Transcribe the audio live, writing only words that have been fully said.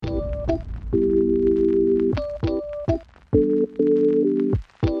Hey,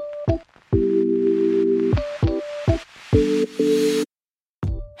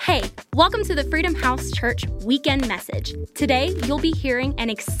 welcome to the Freedom House Church Weekend Message. Today, you'll be hearing an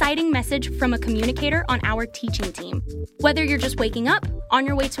exciting message from a communicator on our teaching team. Whether you're just waking up, on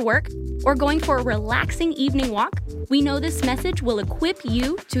your way to work, or going for a relaxing evening walk, we know this message will equip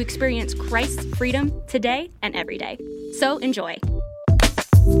you to experience Christ's freedom today and every day. So enjoy.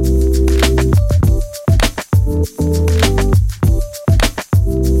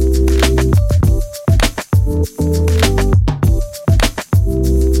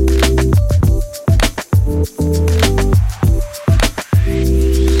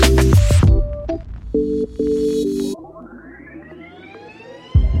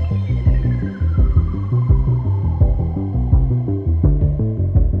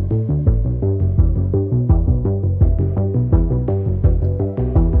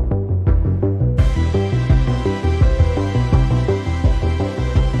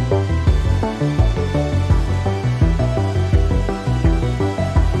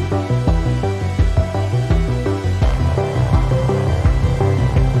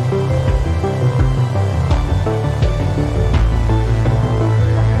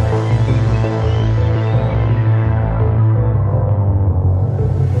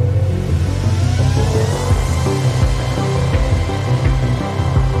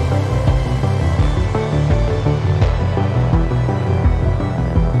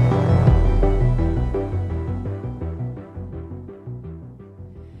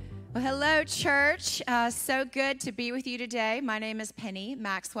 Church, so good to be with you today. My name is Penny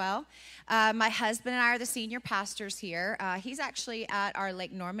Maxwell. My husband and I are the senior pastors here. He's actually at our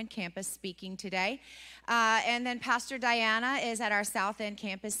Lake Norman campus speaking today. And then Pastor Diana is at our South End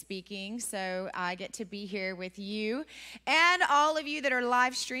campus speaking, so I get to be here with you and all of you that are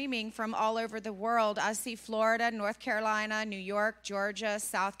live streaming from all over the world. I see Florida, North Carolina, New York, Georgia,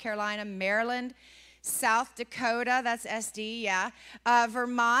 South Carolina, Maryland, South Dakota, that's SD, yeah.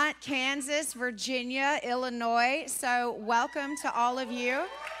 Vermont, Kansas, Virginia, Illinois. So welcome to all of you.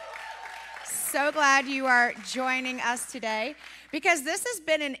 So glad you are joining us today because this has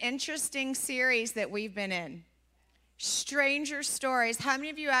been an interesting series that we've been in. Stranger Stories. How many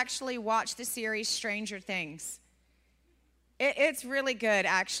of you actually watched the series Stranger Things? It's really good,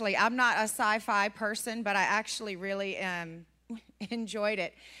 actually. I'm not a sci-fi person, but I actually really enjoyed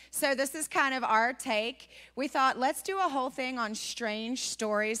it. So this is kind of our take. We thought, let's do a whole thing on strange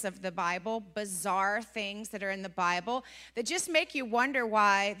stories of the Bible, bizarre things that are in the Bible that just make you wonder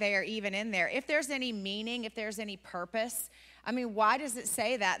why they are even in there. If there's any meaning, if there's any purpose. I mean, why does it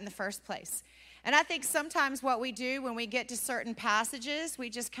say that in the first place? And I think sometimes what we do when we get to certain passages, we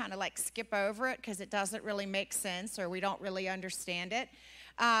just kind of like skip over it because it doesn't really make sense or we don't really understand it.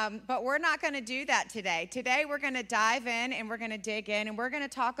 But we're not going to do that today. Today we're going to dive in and we're going to dig in and we're going to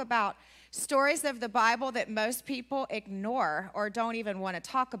talk about stories of the Bible that most people ignore or don't even want to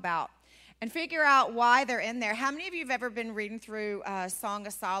talk about and figure out why they're in there. How many of you have ever been reading through Song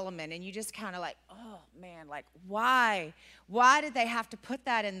of Solomon and you just kind of like, oh man, like why? Why did they have to put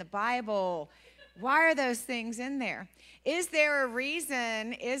that in the Bible? Why are those things in there? Is there a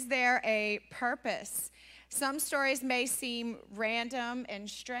reason? Is there a purpose? Some stories may seem random and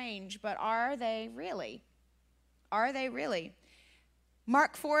strange, but are they really? Are they really?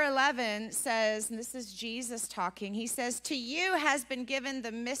 Mark 4:11 says, and this is Jesus talking, he says, "To you has been given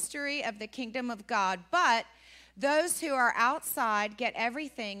the mystery of the kingdom of God, but those who are outside get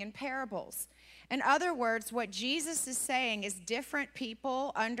everything in parables." In other words, what Jesus is saying is different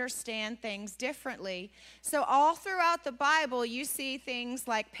people understand things differently. So all throughout the Bible, you see things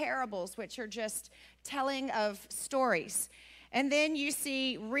like parables, which are just telling of stories. And then you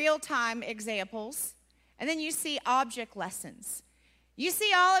see real-time examples. And then you see object lessons. You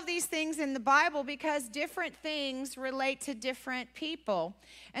see all of these things in the Bible because different things relate to different people.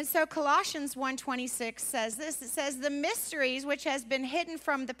 And so Colossians 1:26 says this. It says, "The mysteries which has been hidden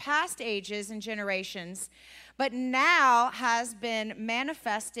from the past ages and generations, but now has been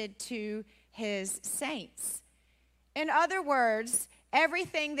manifested to his saints." In other words,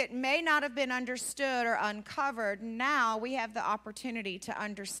 everything that may not have been understood or uncovered, now we have the opportunity to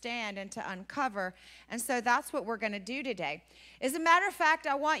understand and to uncover. And so that's what we're going to do today. As a matter of fact,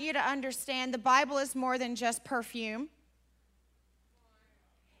 I want you to understand the Bible is more than just perfume.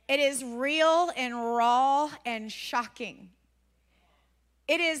 It is real and raw and shocking.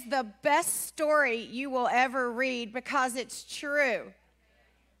 It is the best story you will ever read because it's true.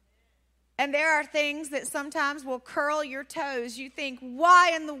 And there are things that sometimes will curl your toes. You think,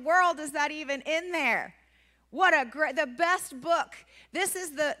 why in the world is that even in there? The best book This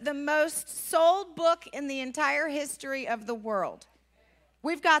is the most sold book in the entire history of the world.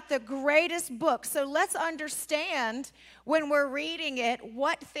 We've got the greatest book. So let's understand when we're reading it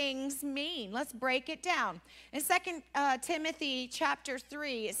what things mean. Let's break it down. In 2 Timothy chapter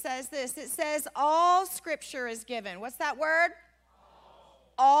 3, it says this. It says, all scripture is given. What's that word?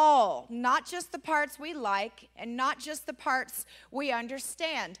 All. Not just the parts we like and not just the parts we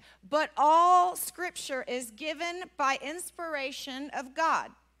understand, but all scripture is given by inspiration of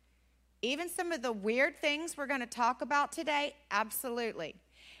God. Even some of the weird things we're going to talk about today, absolutely.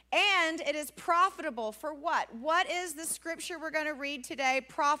 And it is profitable for what? What is the scripture we're going to read today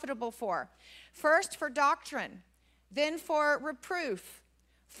profitable for? First, for doctrine, then for reproof,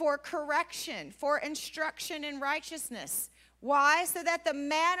 for correction, for instruction in righteousness. Why? So that the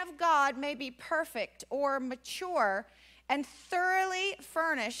man of God may be perfect or mature and thoroughly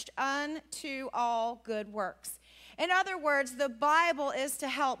furnished unto all good works. In other words, the Bible is to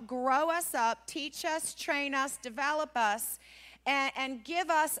help grow us up, teach us, train us, develop us, and give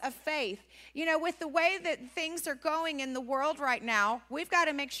us a faith. You know, with the way that things are going in the world right now, we've got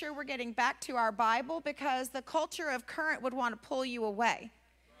to make sure we're getting back to our Bible because the culture of current would want to pull you away.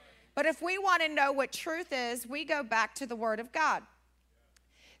 But if we want to know what truth is, we go back to the Word of God.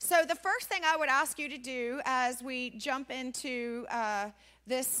 So the first thing I would ask you to do as we jump into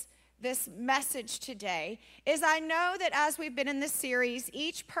this message today is I know that as we've been in this series,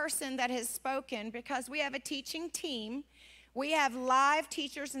 each person that has spoken, because we have a teaching team, we have live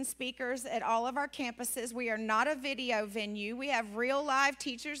teachers and speakers at all of our campuses. We are not a video venue. We have real live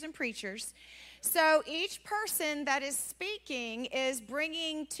teachers and preachers. So each person that is speaking is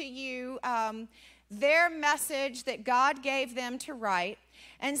bringing to you their message that God gave them to write.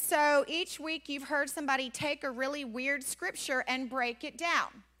 And so each week you've heard somebody take a really weird scripture and break it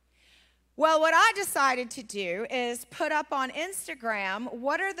down. Well, what I decided to do is put up on Instagram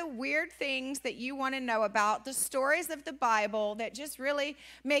what are the weird things that you want to know about, the stories of the Bible that just really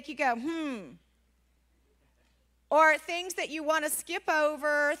make you go, or things that you want to skip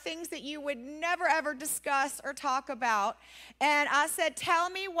over, things that you would never ever discuss or talk about. And I said, tell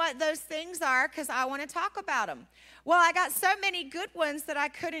me what those things are because I want to talk about them. Well, I got so many good ones that I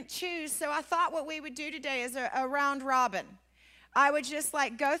couldn't choose, so I thought what we would do today is a round robin. I would just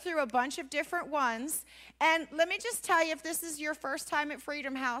go through a bunch of different ones. And let me just tell you, if this is your first time at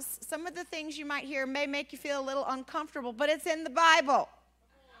Freedom House, some of the things you might hear may make you feel a little uncomfortable, but it's in the Bible.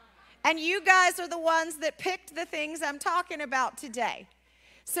 And you guys are the ones that picked the things I'm talking about today.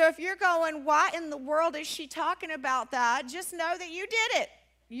 So if you're going, why in the world is she talking about that? Just know that you did it.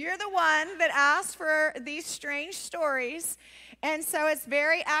 You're the one that asked for these strange stories. And so it's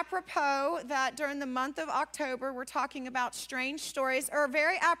very apropos that during the month of October, we're talking about strange stories, or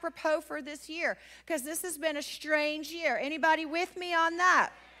very apropos for this year, because this has been a strange year. Anybody with me on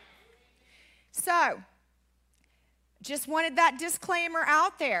that? So, just wanted that disclaimer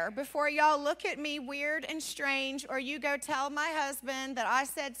out there before y'all look at me weird and strange, or you go tell my husband that I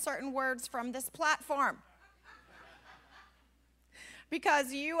said certain words from this platform.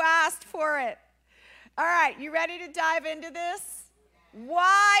 Because you asked for it. All right, you ready to dive into this?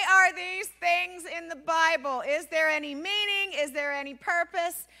 Why are these things in the Bible? Is there any meaning? Is there any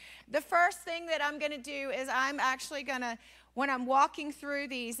purpose? The first thing that I'm going to do is I'm actually going to, when I'm walking through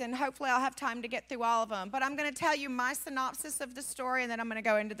these, and hopefully I'll have time to get through all of them, but I'm going to tell you my synopsis of the story, and then I'm going to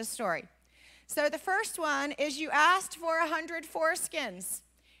go into the story. So the first one is you asked for 100 foreskins.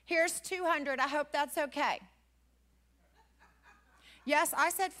 Here's 200. I hope that's okay. Yes, I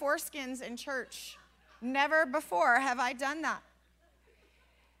said foreskins in church. Never before have I done that.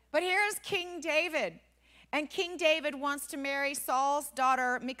 But here's King David. And King David wants to marry Saul's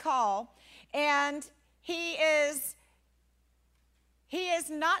daughter, Michal. And he is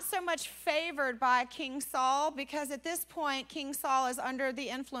not so much favored by King Saul, because at this point, King Saul is under the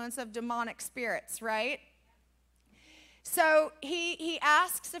influence of demonic spirits, right? So he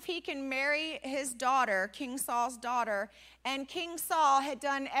asks if he can marry his daughter, King Saul's daughter, and King Saul had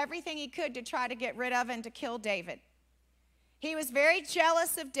done everything he could to try to get rid of and to kill David. He was very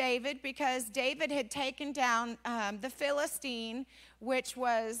jealous of David because David had taken down the Philistine, which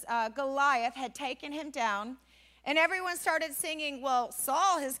was Goliath, had taken him down. And everyone started singing, well,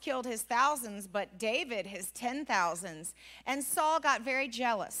 Saul has killed his thousands, but David his 10,000s. And Saul got very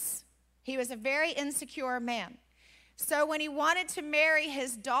jealous. He was a very insecure man. So when he wanted to marry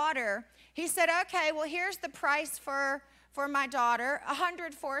his daughter, he said, okay, well, here's the price for my daughter,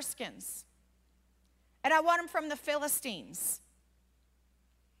 100 foreskins. And I want them from the Philistines.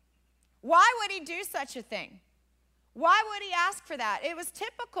 Why would he do such a thing? Why would he ask for that? It was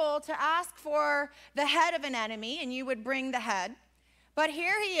typical to ask for the head of an enemy, and you would bring the head. But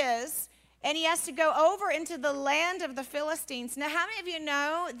here he is, and he has to go over into the land of the Philistines. Now, how many of you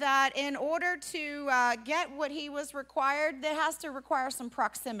know that in order to get what he was required, that has to require some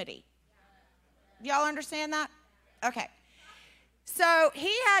proximity? Y'all understand that? Okay. So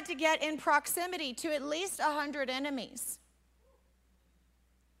he had to get in proximity to at least 100 enemies.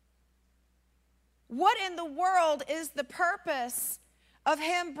 What in the world is the purpose of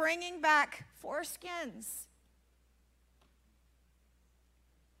him bringing back foreskins?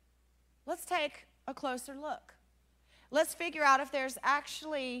 Let's take a closer look. Let's figure out if there's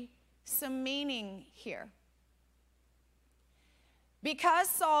actually some meaning here. Because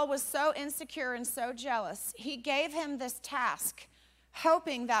Saul was so insecure and so jealous, he gave him this task,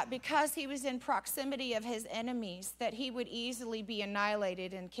 hoping that because he was in proximity of his enemies, that he would easily be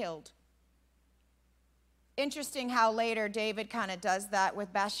annihilated and killed. Interesting how later David kind of does that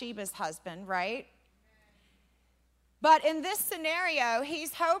with Bathsheba's husband, right? But in this scenario,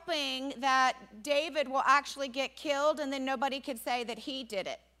 he's hoping that David will actually get killed and then nobody could say that he did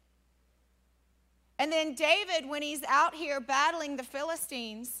it. And then David, when he's out here battling the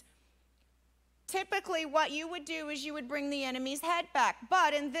Philistines, typically what you would do is you would bring the enemy's head back.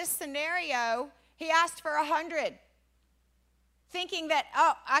 But in this scenario, he asked for 100, thinking that,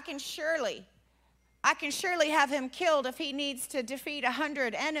 oh, I can surely have him killed if he needs to defeat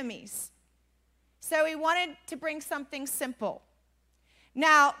 100 enemies. So he wanted to bring something simple.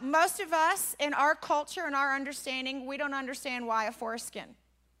 Now, most of us in our culture and our understanding, we don't understand why a foreskin.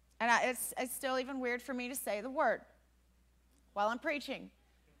 And it's still even weird for me to say the word while I'm preaching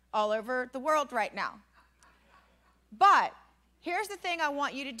all over the world right now. But here's the thing I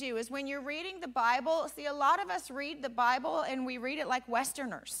want you to do is when you're reading the Bible, see, a lot of us read the Bible and we read it like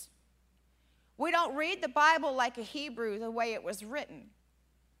Westerners. We don't read the Bible like a Hebrew the way it was written.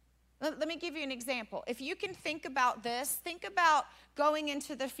 Let me give you an example. If you can think about this, think about going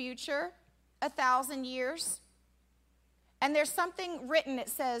into the future 1,000 years, and there's something written that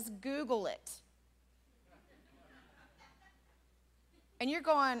says, Google it. And you're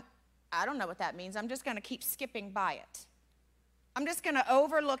going, I don't know what that means. I'm just going to keep skipping by it. I'm just going to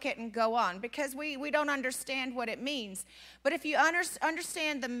overlook it and go on because we don't understand what it means. But if you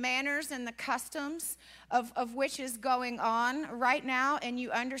understand the manners and the customs of which is going on right now and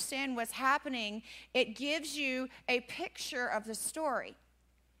you understand what's happening, it gives you a picture of the story.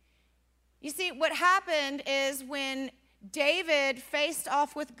 You see, what happened is when David faced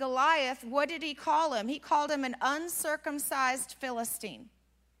off with Goliath, what did he call him? He called him an uncircumcised Philistine.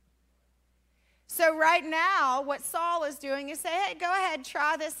 So right now, what Saul is doing is say, hey, go ahead,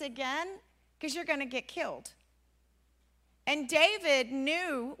 try this again, because you're going to get killed. And David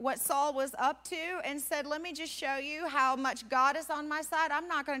knew what Saul was up to and said, let me just show you how much God is on my side. I'm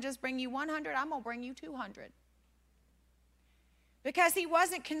not going to just bring you 100, I'm going to bring you 200. Because he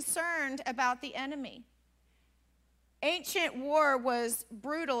wasn't concerned about the enemy. Ancient war was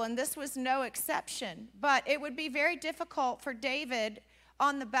brutal, and this was no exception. But it would be very difficult for David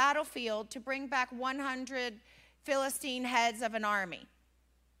on the battlefield to bring back 100 Philistine heads of an army.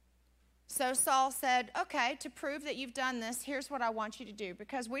 So Saul said, okay, to prove that you've done this, here's what I want you to do,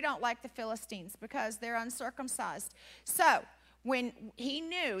 because we don't like the Philistines, because they're uncircumcised. So when he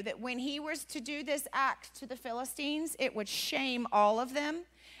knew that when he was to do this act to the Philistines, it would shame all of them,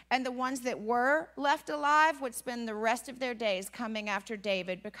 and the ones that were left alive would spend the rest of their days coming after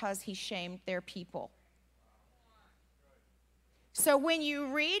David because he shamed their people. So when you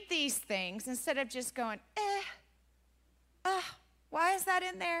read these things, instead of just going, why is that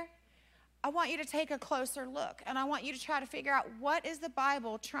in there? I want you to take a closer look, and I want you to try to figure out what is the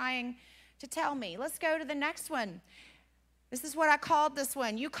Bible trying to tell me. Let's go to the next one. This is what I called this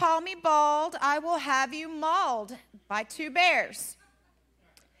one. You call me bald, I will have you mauled by two bears.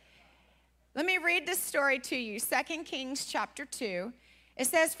 Let me read this story to you. 2 Kings chapter 2. It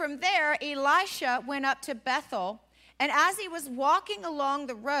says, from there, Elisha went up to Bethel, and as he was walking along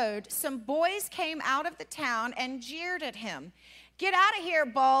the road, some boys came out of the town and jeered at him. Get out of here,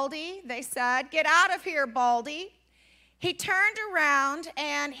 Baldy, they said. Get out of here, Baldy. He turned around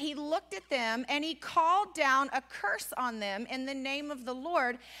and he looked at them and he called down a curse on them in the name of the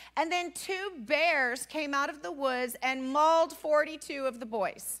Lord. And then two bears came out of the woods and mauled 42 of the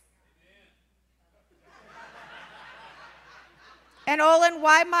boys. And Olin,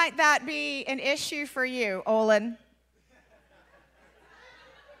 why might that be an issue for you, Olin?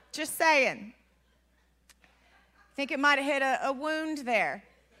 Just saying. I think it might have hit a wound there.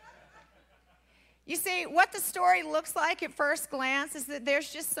 You see, what the story looks like at first glance is that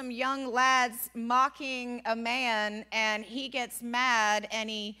there's just some young lads mocking a man, and he gets mad, and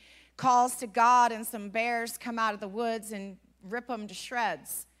he calls to God, and some bears come out of the woods and rip them to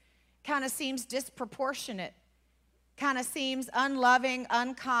shreds. Kind of seems disproportionate. Kind of seems unloving,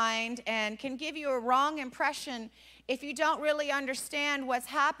 unkind, and can give you a wrong impression if you don't really understand what's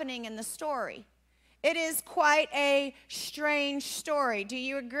happening in the story. It is quite a strange story. Do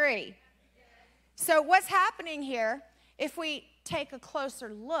you agree? So what's happening here, if we take a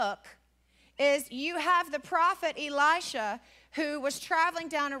closer look, is you have the prophet Elisha who was traveling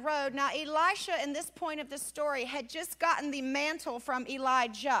down a road. Now, Elisha, in this point of the story, had just gotten the mantle from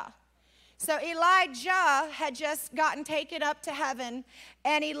Elijah. So Elijah had just gotten taken up to heaven,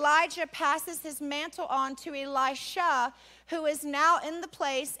 and Elijah passes his mantle on to Elisha, who is now in the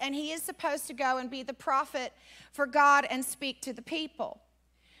place, and he is supposed to go and be the prophet for God and speak to the people.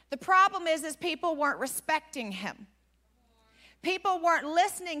 The problem is people weren't respecting him. People weren't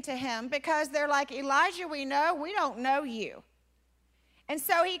listening to him because they're like, Elijah, we don't know you. And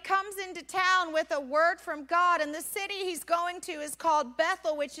so he comes into town with a word from God, and the city he's going to is called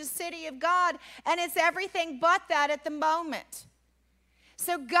Bethel, which is city of God, and it's everything but that at the moment.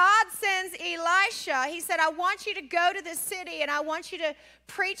 So God sends Elisha. He said, I want you to go to this city, and I want you to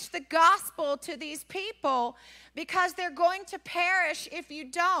preach the gospel to these people because they're going to perish if you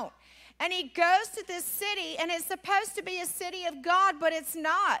don't. And he goes to this city, and it's supposed to be a city of God, but it's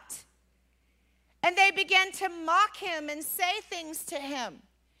not. And they begin to mock him and say things to him.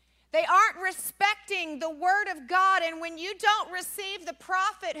 They aren't respecting the word of God. And when you don't receive the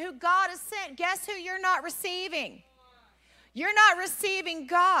prophet who God has sent, guess who you're not receiving? You're not receiving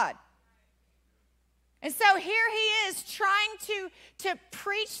God. And so here he is trying to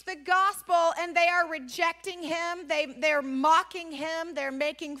preach the gospel, and they are rejecting him. They're mocking him. They're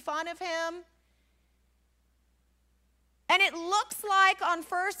making fun of him. And it looks like on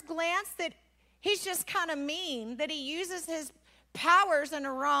first glance that he's just kind of mean, that he uses his powers in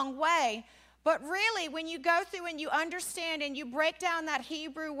a wrong way. But really, when you go through and you understand and you break down that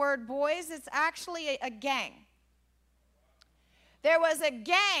Hebrew word boys, it's actually a gang. There was a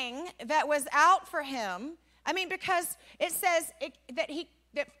gang that was out for him. I mean, because it says that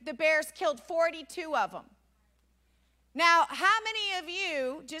the bears killed 42 of them. Now, how many of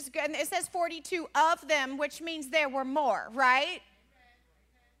you, and it says 42 of them, which means there were more, right?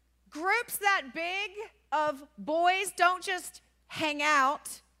 Groups that big of boys don't just hang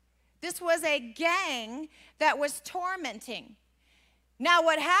out. This was a gang that was tormenting. Now,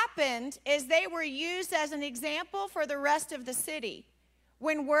 what happened is they were used as an example for the rest of the city.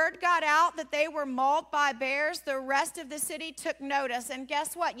 When word got out that they were mauled by bears, the rest of the city took notice. And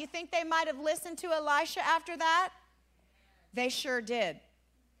guess what? You think they might have listened to Elisha after that? They sure did.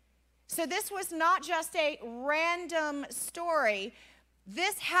 So this was not just a random story.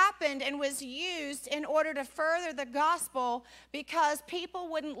 This happened and was used in order to further the gospel because people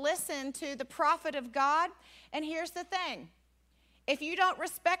wouldn't listen to the prophet of God. And here's the thing. If you don't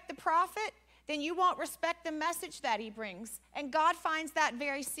respect the prophet, then you won't respect the message that he brings. And God finds that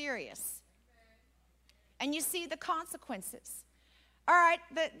very serious. And you see the consequences. All right,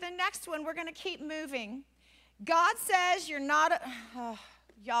 the next one, we're going to keep moving. God says you're not,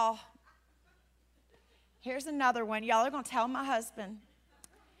 y'all, here's another one. Y'all are going to tell my husband.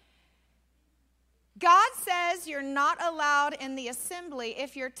 God says you're not allowed in the assembly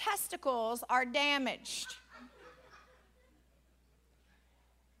if your testicles are damaged.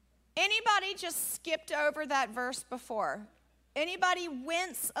 Anybody just skipped over that verse before? Anybody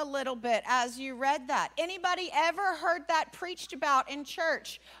wince a little bit as you read that? Anybody ever heard that preached about in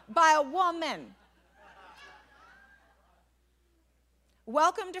church by a woman?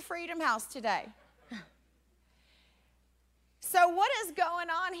 Welcome to Freedom House today. So what is going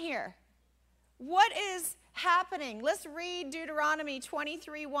on here? What is happening? Let's read Deuteronomy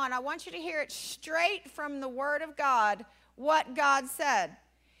 23:1. I want you to hear it straight from the Word of God, what God said.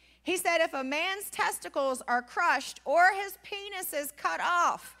 He said, if a man's testicles are crushed or his penis is cut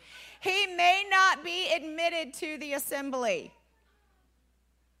off, he may not be admitted to the assembly.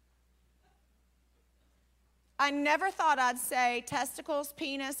 I never thought I'd say testicles,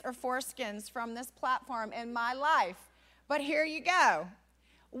 penis, or foreskins from this platform in my life, but here you go.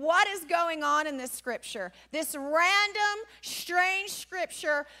 What is going on in this scripture? This random, strange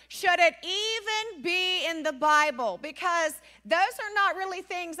scripture, should it even be in the Bible? Because those are not really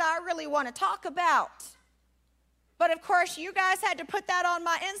things I really want to talk about. But of course, you guys had to put that on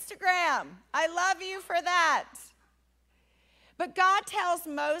my Instagram. I love you for that. But God tells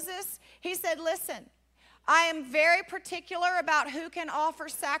Moses, he said, listen, I am very particular about who can offer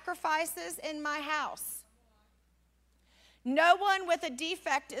sacrifices in my house. No one with a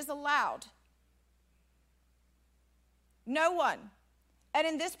defect is allowed. No one. And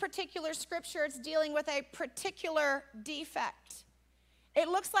in this particular scripture, it's dealing with a particular defect. It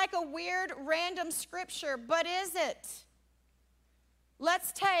looks like a weird, random scripture, but is it?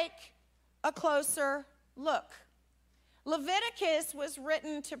 Let's take a closer look. Leviticus was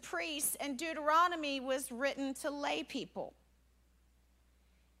written to priests, and Deuteronomy was written to lay people.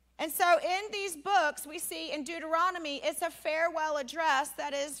 And so in these books, we see in Deuteronomy, it's a farewell address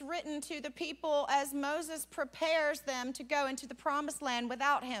that is written to the people as Moses prepares them to go into the promised land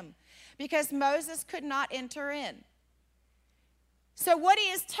without him, because Moses could not enter in. So what he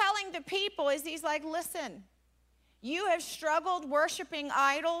is telling the people is he's like, listen, you have struggled worshiping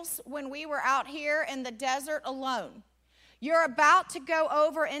idols when we were out here in the desert alone. You're about to go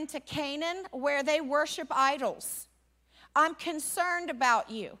over into Canaan where they worship idols. I'm concerned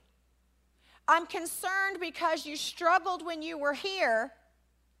about you. I'm concerned because you struggled when you were here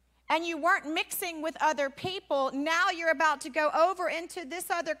and you weren't mixing with other people. Now you're about to go over into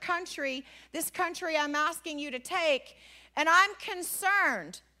this other country, this country I'm asking you to take, and I'm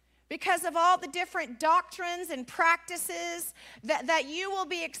concerned because of all the different doctrines and practices that you will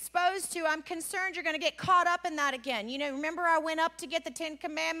be exposed to. I'm concerned you're going to get caught up in that again. You know, remember I went up to get the 10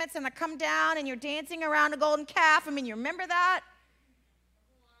 Commandments and I come down and you're dancing around a golden calf? I mean, you remember that?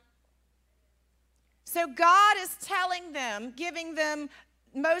 So God is telling them, giving them,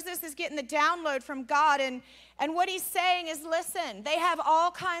 Moses is getting the download from God, and what he's saying is, listen, they have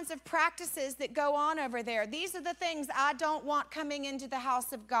all kinds of practices that go on over there. These are the things I don't want coming into the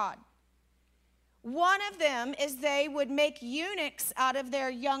house of God. One of them is they would make eunuchs out of their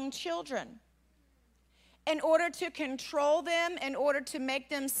young children in order to control them, in order to make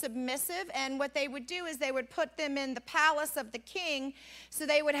them submissive. And what they would do is they would put them in the palace of the king, so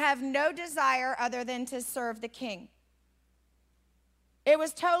they would have no desire other than to serve the king. It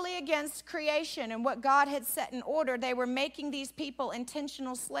was totally against creation and what God had set in order. They were making these people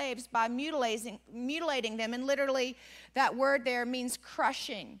intentional slaves by mutilating them. And literally, that word there means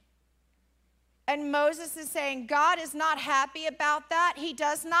crushing. And Moses is saying God is not happy about that. He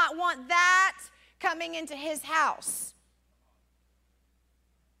does not want that coming into his house.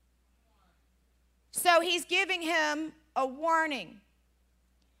 So he's giving him a warning.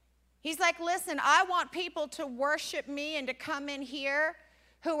 He's like, listen, I want people to worship me and to come in here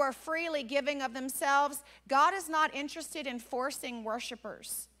who are freely giving of themselves. God is not interested in forcing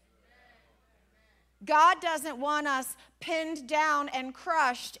worshipers. God doesn't want us pinned down and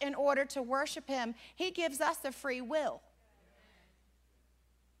crushed in order to worship him. He gives us a free will.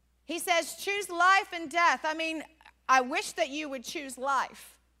 He says, choose life and death. I mean, I wish that you would choose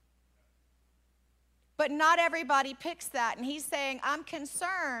life. But not everybody picks that. And he's saying, I'm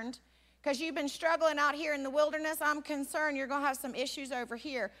concerned because you've been struggling out here in the wilderness. I'm concerned you're going to have some issues over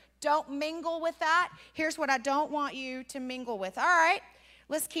here. Don't mingle with that. Here's what I don't want you to mingle with. All right,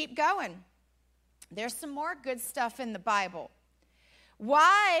 let's keep going. There's some more good stuff in the Bible.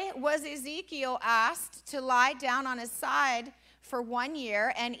 Why was Ezekiel asked to lie down on his side for 1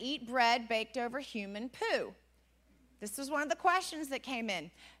 year and eat bread baked over human poo? This was one of the questions that came in.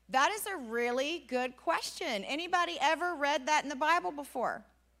 That is a really good question. Anybody ever read that in the Bible before?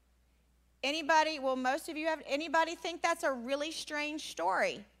 Anybody, well, most of you have, anybody think that's a really strange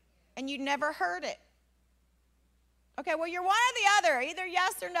story and you never heard it? Okay, well, you're one or the other, either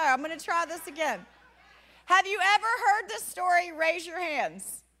yes or no. I'm going to try this again. Have you ever heard this story? Raise your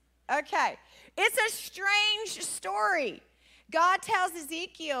hands. Okay, it's a strange story. God tells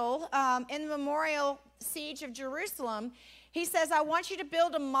Ezekiel in the memorial siege of Jerusalem, he says, I want you to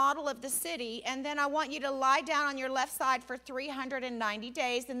build a model of the city, and then I want you to lie down on your left side for 390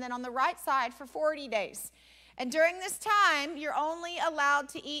 days, and then on the right side for 40 days. And during this time, you're only allowed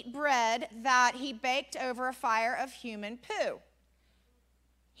to eat bread that he baked over a fire of human poo.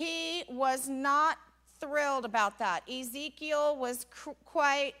 He was not thrilled about that. Ezekiel was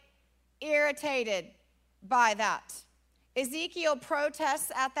quite irritated by that. Ezekiel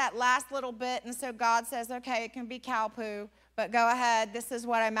protests at that last little bit, and so God says, okay, it can be cow poo, but go ahead. This is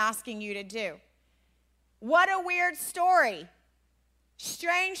what I'm asking you to do. What a weird story.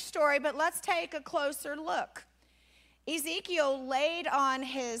 Strange story, but let's take a closer look. Ezekiel laid on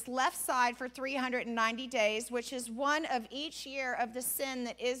his left side for 390 days, which is one of each year of the sin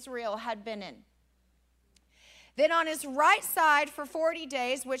that Israel had been in. Then on his right side for 40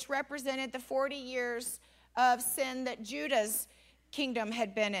 days, which represented the 40 years of sin that Judah's kingdom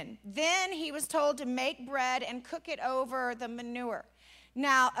had been in. Then he was told to make bread and cook it over the manure.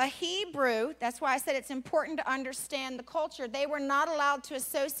 Now, a Hebrew, that's why I said it's important to understand the culture, they were not allowed to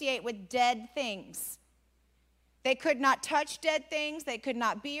associate with dead things. They could not touch dead things. They could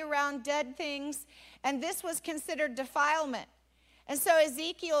not be around dead things. And this was considered defilement. And so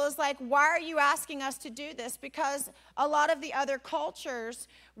Ezekiel is like, why are you asking us to do this? Because a lot of the other cultures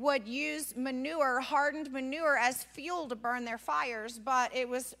would use manure, hardened manure, as fuel to burn their fires, but it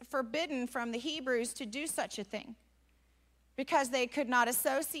was forbidden from the Hebrews to do such a thing because they could not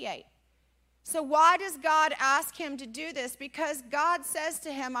associate. So why does God ask him to do this? Because God says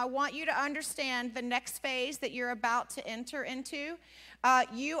to him, I want you to understand the next phase that you're about to enter into.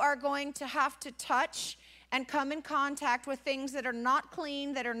 You are going to have to touch and come in contact with things that are not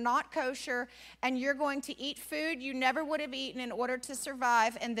clean, that are not kosher, and you're going to eat food you never would have eaten in order to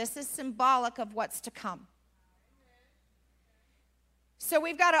survive, and this is symbolic of what's to come. So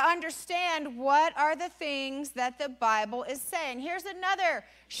we've got to understand what are the things that the Bible is saying. Here's another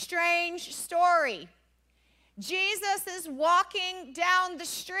strange story. Jesus is walking down the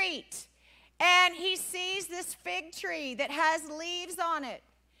street, and he sees this fig tree that has leaves on it.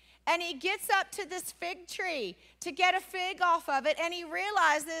 And he gets up to this fig tree to get a fig off of it, and he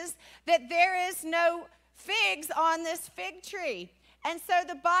realizes that there is no figs on this fig tree. And so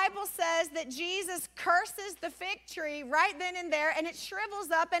the Bible says that Jesus curses the fig tree right then and there, and it shrivels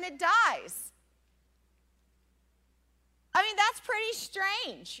up and it dies. I mean, that's pretty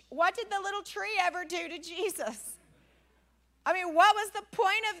strange. What did the little tree ever do to Jesus? I mean, what was the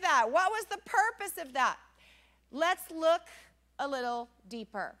point of that? What was the purpose of that? Let's look a little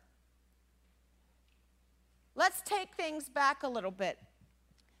deeper. Let's take things back a little bit.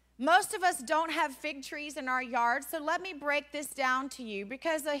 Most of us don't have fig trees in our yard, so let me break this down to you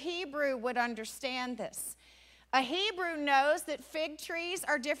because a Hebrew would understand this. A Hebrew knows that fig trees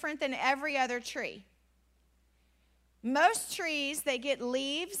are different than every other tree. Most trees, they get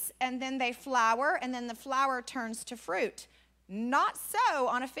leaves and then they flower and then the flower turns to fruit. Not so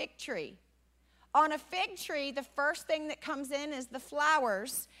on a fig tree. On a fig tree, the first thing that comes in is the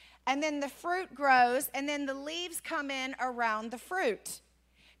flowers, and then the fruit grows, and then the leaves come in around the fruit.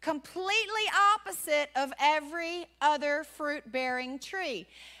 Completely opposite of every other fruit-bearing tree.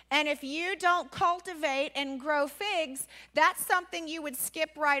 And if you don't cultivate and grow figs, that's something you would skip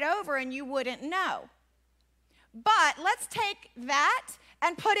right over and you wouldn't know. But let's take that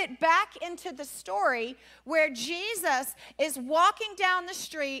and put it back into the story where Jesus is walking down the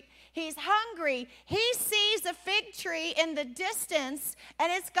street. He's hungry. He sees a fig tree in the distance,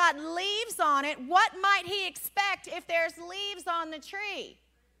 and it's got leaves on it. What might he expect if there's leaves on the tree?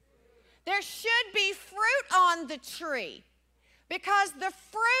 There should be fruit on the tree because the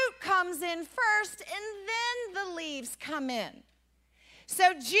fruit comes in first, and then the leaves come in.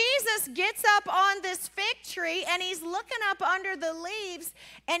 So Jesus gets up on this fig tree, and he's looking up under the leaves,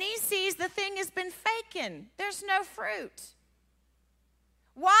 and he sees the thing has been faking. There's no fruit.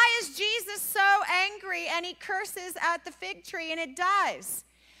 Why is Jesus so angry and he curses at the fig tree and it dies?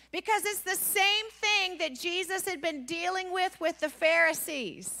 Because it's the same thing that Jesus had been dealing with the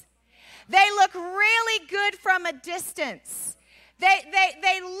Pharisees. They look really good from a distance.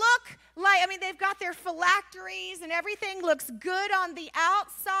 They look like, I mean, they've got their phylacteries and everything looks good on the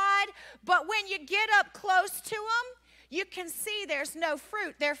outside, but when you get up close to them, you can see there's no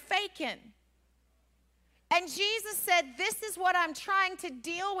fruit. They're faking. And Jesus said, this is what I'm trying to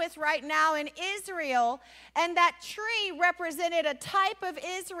deal with right now in Israel. And that tree represented a type of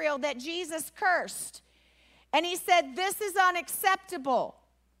Israel that Jesus cursed. And he said, this is unacceptable.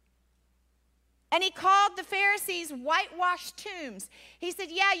 And he called the Pharisees whitewashed tombs. He said,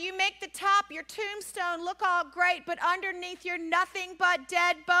 yeah, you make the top, your tombstone, look all great, but underneath you're nothing but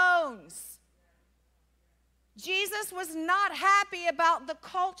dead bones. Jesus was not happy about the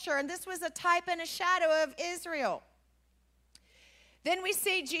culture, and this was a type and a shadow of Israel. Then we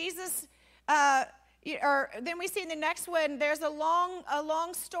see Jesus, then we see in the next one, there's a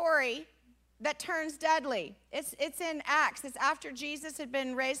long story that turns deadly. It's in Acts. It's after Jesus had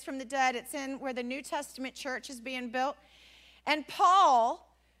been raised from the dead. It's in where the New Testament church is being built. And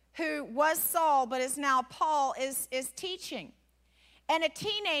Paul, who was Saul but is now Paul, is teaching. And a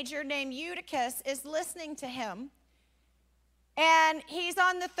teenager named Eutychus is listening to him. And he's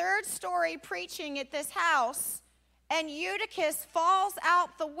on the third story preaching at this house. And Eutychus falls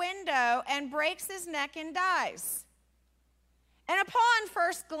out the window and breaks his neck and dies. And upon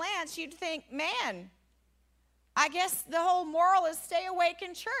first glance, you'd think, man, I guess the whole moral is stay awake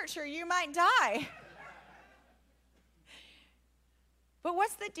in church or you might die. But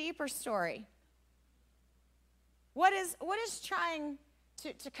what's the deeper story? What is trying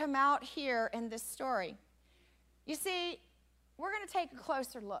to come out here in this story? You see, we're going to take a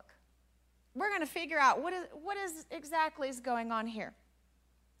closer look. We're going to figure out what is exactly is going on here.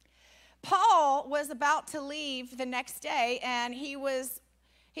 Paul was about to leave the next day, and he was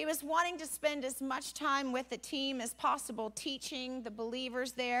He was wanting to spend as much time with the team as possible, teaching the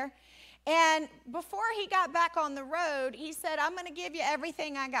believers there. And before he got back on the road, he said, I'm going to give you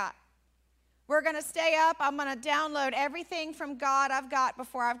everything I got. We're going to stay up. I'm going to download everything from God I've got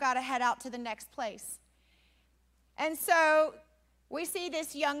before I've got to head out to the next place. And so we see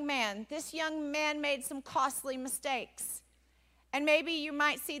this young man. This young man made some costly mistakes. And maybe you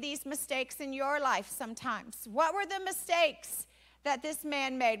might see these mistakes in your life sometimes. What were the mistakes that this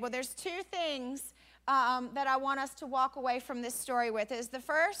man made? Well, there's two things that I want us to walk away from this story with. Is the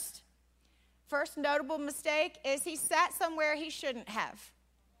first notable mistake is he sat somewhere he shouldn't have.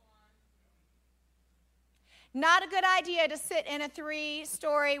 Not a good idea to sit in a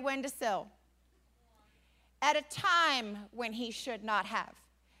 3-story windowsill at a time when he should not have.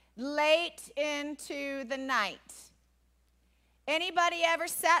 Late into the night. Anybody ever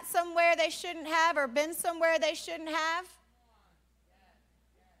sat somewhere they shouldn't have or been somewhere they shouldn't have?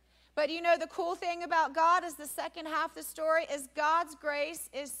 But you know the cool thing about God is the second half of the story is God's grace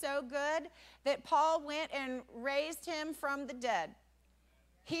is so good that Paul went and raised him from the dead.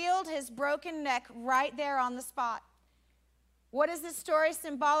 Healed his broken neck right there on the spot. What is this story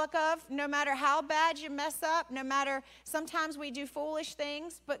symbolic of? No matter how bad you mess up, no matter sometimes we do foolish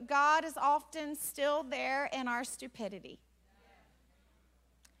things, but God is often still there in our stupidity.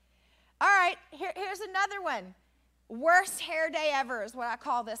 All right, here's another one. Worst hair day ever is what I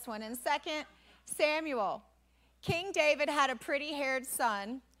call this one. In 2 Samuel, King David had a pretty-haired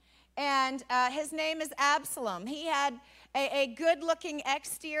son, and his name is Absalom. He had a good-looking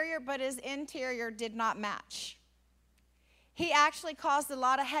exterior, but his interior did not match. He actually caused a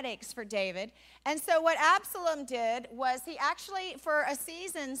lot of headaches for David. And so what Absalom did was he actually, for a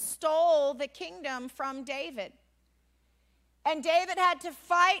season, stole the kingdom from David. And David had to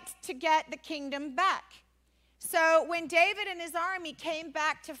fight to get the kingdom back. So when David and his army came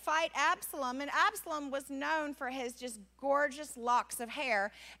back to fight Absalom, and Absalom was known for his just gorgeous locks of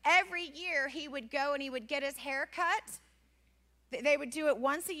hair, every year he would go and he would get his hair cut. They would do it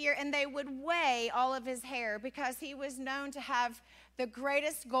once a year, and they would weigh all of his hair because he was known to have the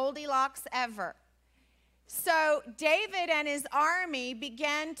greatest Goldilocks ever. So David and his army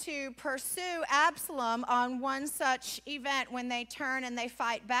began to pursue Absalom on one such event when they turn and they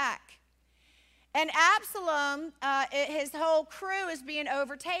fight back. And Absalom, his whole crew is being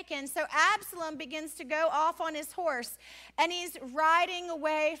overtaken. So Absalom begins to go off on his horse, and he's riding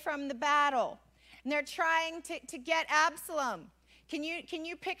away from the battle. And they're trying to get Absalom. Can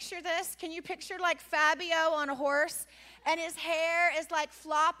you picture this? Can you picture like Fabio on a horse, and his hair is like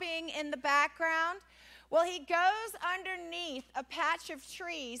flopping in the background? Well, he goes underneath a patch of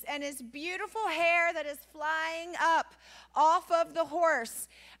trees, and his beautiful hair that is flying up off of the horse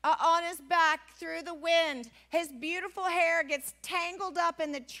on his back through the wind, his beautiful hair gets tangled up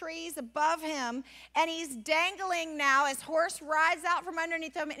in the trees above him, and he's dangling now. His horse rides out from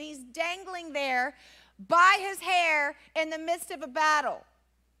underneath him, and he's dangling there by his hair in the midst of a battle,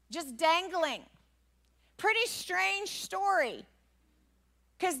 just dangling. Pretty strange story.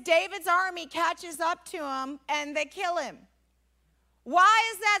 Because David's army catches up to him and they kill him. Why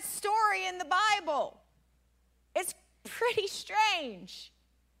is that story in the Bible? It's pretty strange.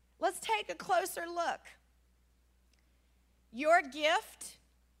 Let's take a closer look. Your gift,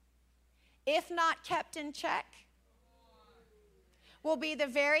 if not kept in check, will be the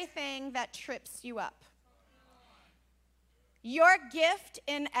very thing that trips you up. Your gift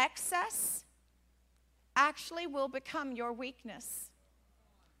in excess actually will become your weakness.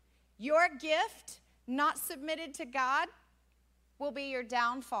 Your gift, not submitted to God, will be your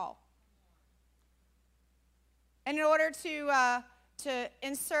downfall. And in order to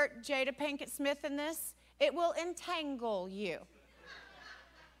insert Jada Pinkett Smith in this, it will entangle you.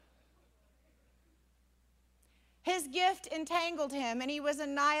 His gift entangled him, and he was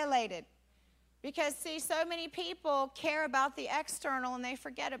annihilated. Because, see, so many people care about the external, and they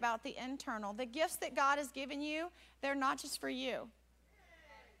forget about the internal. The gifts that God has given you, they're not just for you.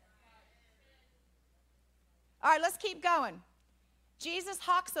 All right, let's keep going. Jesus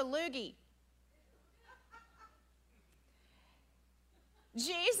hawks a loogie.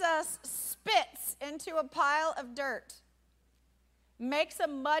 Jesus spits into a pile of dirt, makes a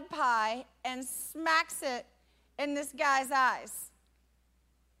mud pie, and smacks it in this guy's eyes.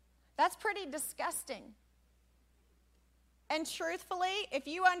 That's pretty disgusting. And truthfully, if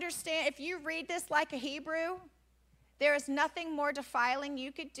you read this like a Hebrew, there is nothing more defiling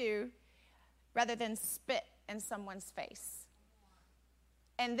you could do rather than spit in someone's face.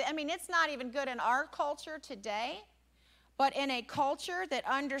 And I mean, it's not even good in our culture today, but in a culture that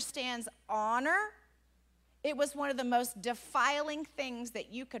understands honor It was one of the most defiling things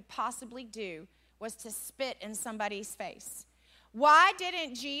that you could possibly do was to spit in somebody's face. Why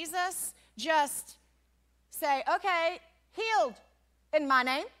didn't Jesus just say, okay, healed in my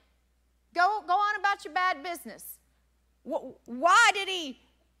name? Go on about your bad business. Why did he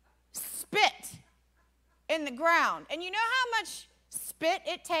spit in the ground? And you know how much spit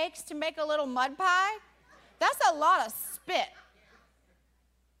it takes to make a little mud pie? That's a lot of spit.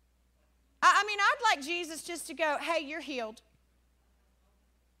 I mean, I'd like Jesus just to go, hey, you're healed.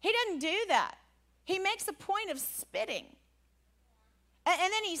 He didn't do that. He makes a point of spitting. And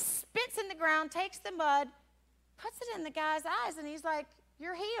then he spits in the ground, takes the mud, puts it in the guy's eyes, and he's like,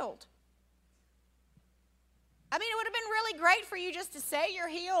 you're healed. I mean, it would have been really great for you just to say you're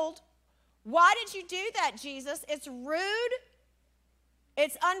healed. Why did you do that, Jesus? It's rude.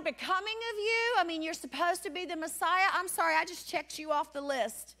 It's unbecoming of you. I mean, you're supposed to be the Messiah. I'm sorry, I just checked you off the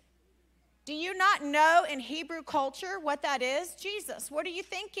list. Do you not know in Hebrew culture what that is? Jesus, what are you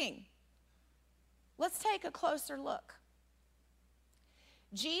thinking? Let's take a closer look.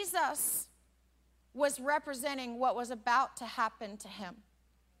 Jesus was representing what was about to happen to him.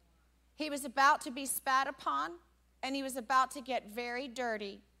 He was about to be spat upon, and he was about to get very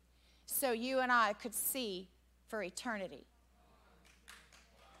dirty so you and I could see for eternity.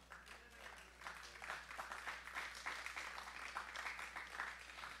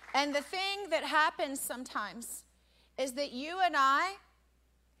 And the thing that happens sometimes is that you and I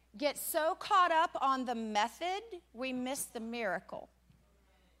get so caught up on the method, we miss the miracle.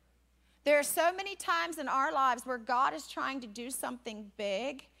 There are so many times in our lives where God is trying to do something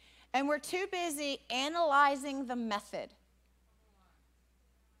big, and we're too busy analyzing the method.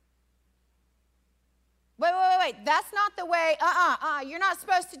 Wait. That's not the way. You're not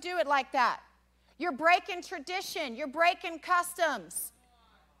supposed to do it like that. You're breaking tradition. You're breaking customs.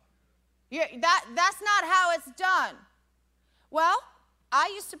 That's not how it's done. Well,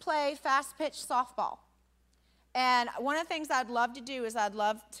 I used to play fast-pitch softball. And one of the things I'd love to do is I'd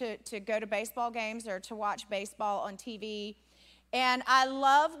love to go to baseball games or to watch baseball on TV. And I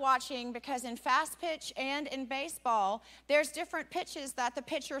love watching because in fast pitch and in baseball, there's different pitches that the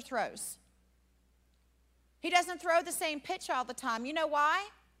pitcher throws. He doesn't throw the same pitch all the time. You know why?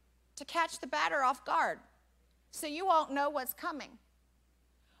 To catch the batter off guard, so you won't know what's coming.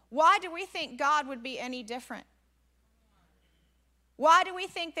 Why do we think God would be any different? Why do we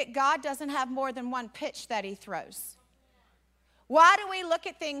think that God doesn't have more than one pitch that he throws? Why do we look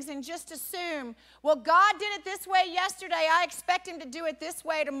at things and just assume, well, God did it this way yesterday, I expect him to do it this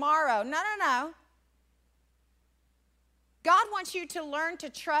way tomorrow? No. God wants you to learn to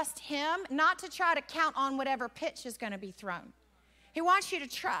trust him, not to try to count on whatever pitch is going to be thrown. He wants you to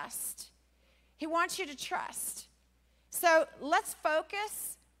trust. He wants you to trust. So let's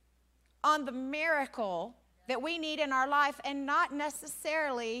focus on the miracle that we need in our life and not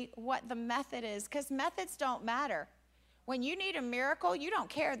necessarily what the method is, because methods don't matter. When you need a miracle, you don't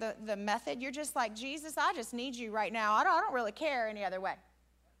care the method. You're just like, Jesus, I just need you right now. I don't really care any other way.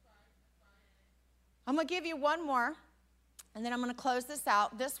 I'm going to give you one more, and then I'm going to close this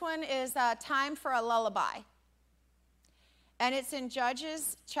out. This one is Time for a Lullaby. And it's in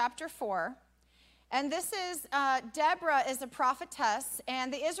Judges chapter 4. And this is, Deborah is a prophetess,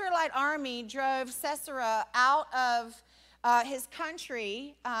 and the Israelite army drove Sisera out of his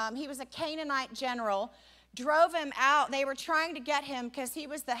country. He was a Canaanite general, drove him out. They were trying to get him because he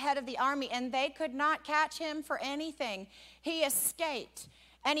was the head of the army, and they could not catch him for anything. He escaped,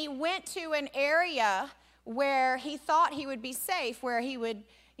 and he went to an area where he thought he would be safe, where he would,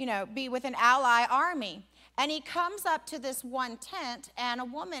 be with an ally army. And he comes up to this one tent, and a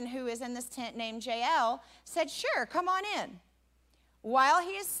woman who is in this tent named Jael said, sure, come on in. While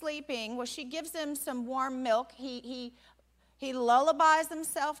he is sleeping, she gives him some warm milk. He lullabies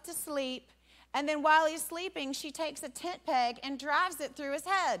himself to sleep. And then while he's sleeping, she takes a tent peg and drives it through his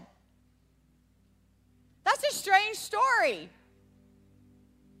head. That's a strange story.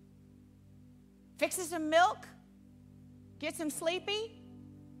 Fixes him milk, gets him sleepy,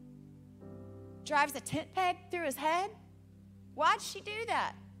 drives a tent peg through his head. Why'd she do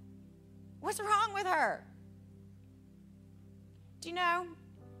that? What's wrong with her? Do you know,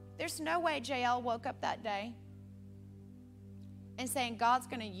 there's no way Jael woke up that day and saying, God's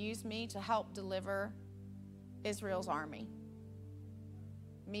going to use me to help deliver Israel's army.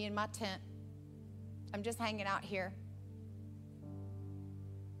 Me in my tent. I'm just hanging out here.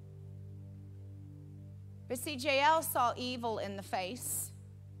 But see, Jael saw evil in the face.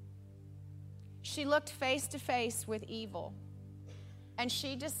 She looked face to face with evil. And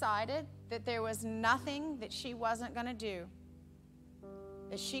she decided that there was nothing that she wasn't going to do,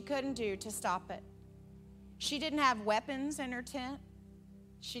 that she couldn't do to stop it. She didn't have weapons in her tent.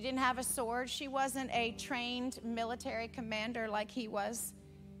 She didn't have a sword. She wasn't a trained military commander like he was.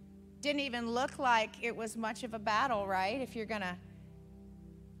 Didn't even look like it was much of a battle, right? If you're going to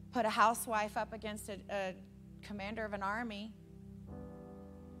put a housewife up against a commander of an army.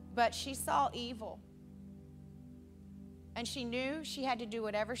 But she saw evil. And she knew she had to do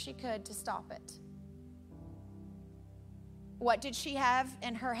whatever she could to stop it. What did she have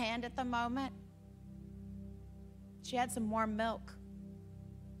in her hand at the moment? She had some warm milk.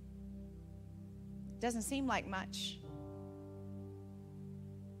 Doesn't seem like much.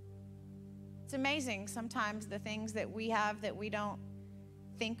 It's amazing sometimes the things that we have that we don't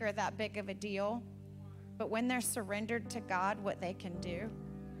think are that big of a deal, but when they're surrendered to God, what they can do.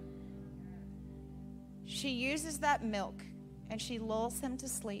 She uses that milk and she lulls him to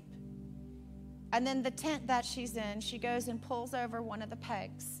sleep. And then the tent that she's in, she goes and pulls over one of the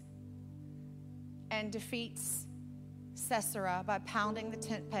pegs and defeats Sisera by pounding the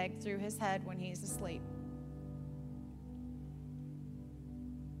tent peg through his head when he's asleep.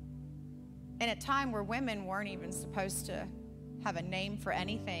 In a time where women weren't even supposed to have a name for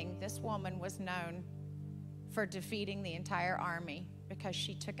anything, this woman was known for defeating the entire army because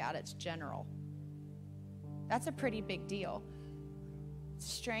she took out its general. That's a pretty big deal.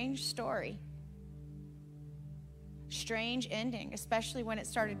 Strange story. Strange ending, especially when it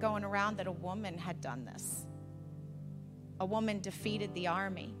started going around that a woman had done this. A woman defeated the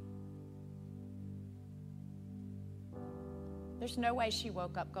army. There's no way she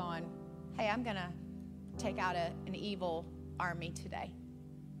woke up going, hey, I'm going to take out an evil army today.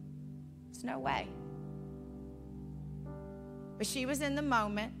 There's no way. But she was in the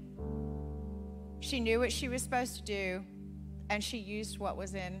moment. She knew what she was supposed to do, and she used what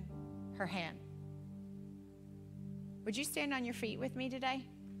was in her hand. Would you stand on your feet with me today?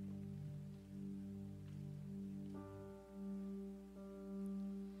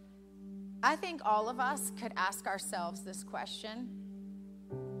 I think all of us could ask ourselves this question.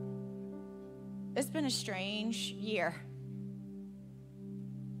 It's been a strange year.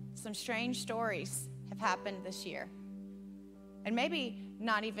 Some strange stories have happened this year. And maybe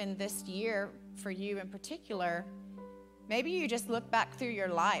not even this year for you in particular. Maybe you just look back through your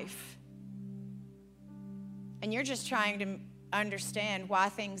life and you're just trying to understand why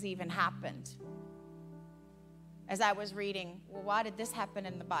things even happened. As I was reading, well, why did this happen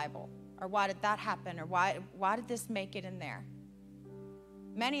in the Bible? Or why did that happen? Or why did this make it in there?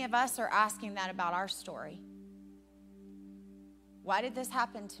 Many of us are asking that about our story. Why did this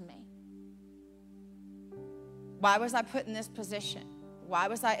happen to me? Why was I put in this position? Why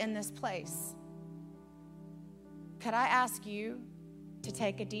was I in this place? Could I ask you to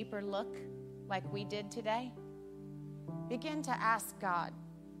take a deeper look like we did today? Begin to ask God,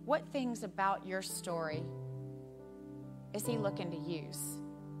 what things about your story is he looking to use?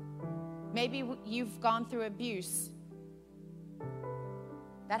 Maybe you've gone through abuse.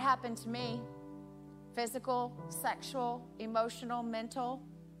 That happened to me. Physical, sexual, emotional, mental,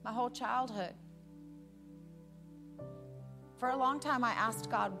 my whole childhood. For a long time, I asked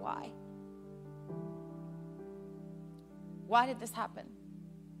God why. Why did this happen?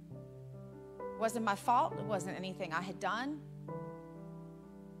 It wasn't my fault. It wasn't anything I had done.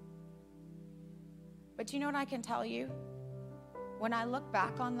 But you know what I can tell you? When I look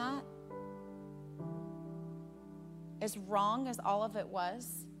back on that, as wrong as all of it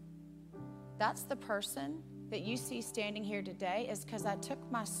was, that's the person that you see standing here today is because I took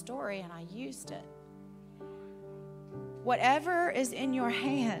my story and I used it. Whatever is in your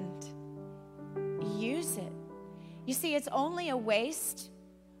hand, use it. You see, it's only a waste.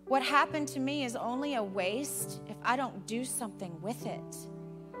 What happened to me is only a waste if I don't do something with it.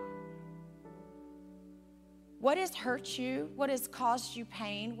 What has hurt you? What has caused you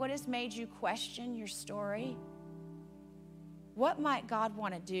pain? What has made you question your story? What might God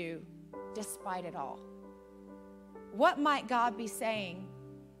want to do despite it all? What might God be saying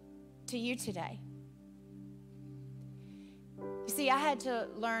to you today? You see, I had to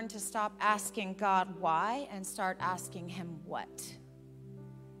learn to stop asking God why and start asking him what.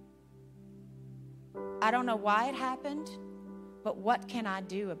 I don't know why it happened, but what can I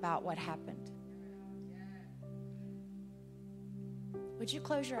do about what happened? Would you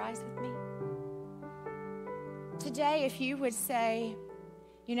close your eyes with me? Today, if you would say,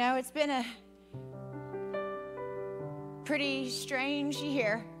 you know, it's been a pretty strange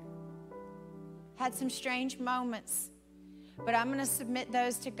year. Had some strange moments. But I'm going to submit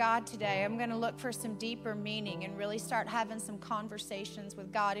those to God today. I'm going to look for some deeper meaning and really start having some conversations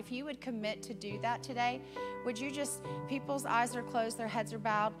with God. If you would commit to do that today, would you just, people's eyes are closed, their heads are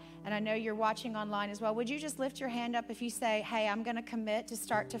bowed, and I know you're watching online as well. Would you just lift your hand up if you say, hey, I'm going to commit to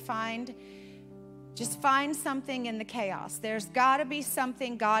start to find something in the chaos. There's got to be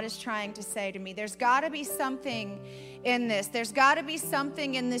something God is trying to say to me. There's got to be something in this. There's got to be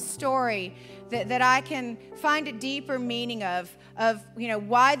something in this story that I can find a deeper meaning of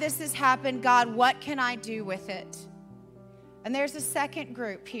why this has happened. God, what can I do with it? And there's a second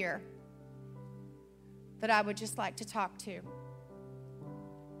group here that I would just like to talk to.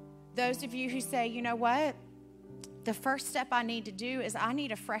 Those of you who say, you know what? The first step I need to do is I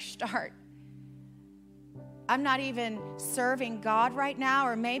need a fresh start. I'm not even serving God right now,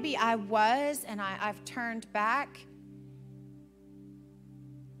 or maybe I was and I've turned back.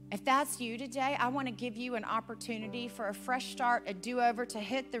 If that's you today, I want to give you an opportunity for a fresh start, a do-over, to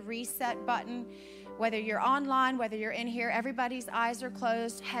hit the reset button. Whether you're online, whether you're in here, everybody's eyes are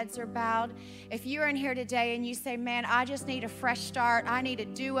closed, heads are bowed. If you're in here today and you say, man, I just need a fresh start, I need a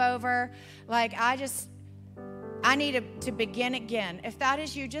do-over, I need to begin again. If that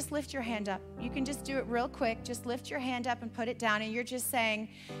is you, just lift your hand up. You can just do it real quick. Just lift your hand up and put it down. And you're just saying,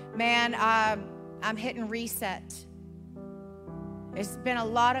 man, I'm hitting reset. There's been a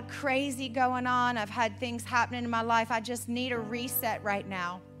lot of crazy going on. I've had things happening in my life. I just need a reset right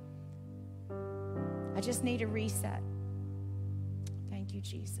now. I just need a reset. Thank you,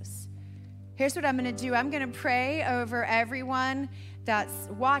 Jesus. Here's what I'm going to do. I'm going to pray over everyone that's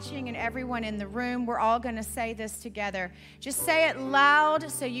watching and everyone in the room. We're all going to say this together. Just say it loud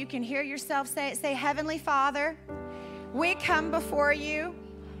so you can hear yourself say it. Say, Heavenly Father, we come before you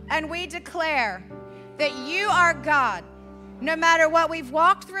and we declare that you are God. No matter what we've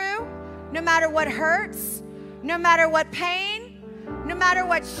walked through, no matter what hurts, no matter what pain, no matter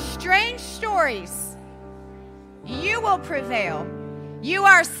what strange stories, you will prevail. You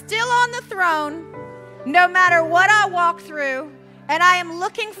are still on the throne, no matter what I walk through. And I am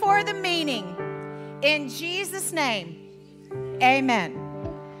looking for the meaning. In Jesus' name, amen.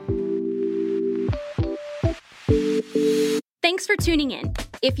 Thanks for tuning in.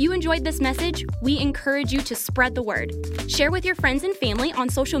 If you enjoyed this message, we encourage you to spread the word. Share with your friends and family on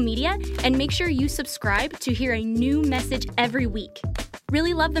social media, and make sure you subscribe to hear a new message every week.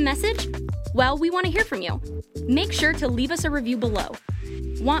 Really love the message? Well, we want to hear from you. Make sure to leave us a review below.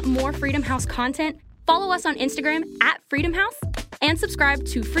 Want more Freedom House content? Follow us on Instagram @Freedom House and subscribe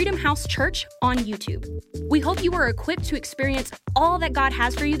to Freedom House Church on YouTube. We hope you are equipped to experience all that God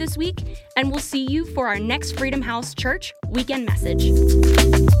has for you this week, and we'll see you for our next Freedom House Church weekend message.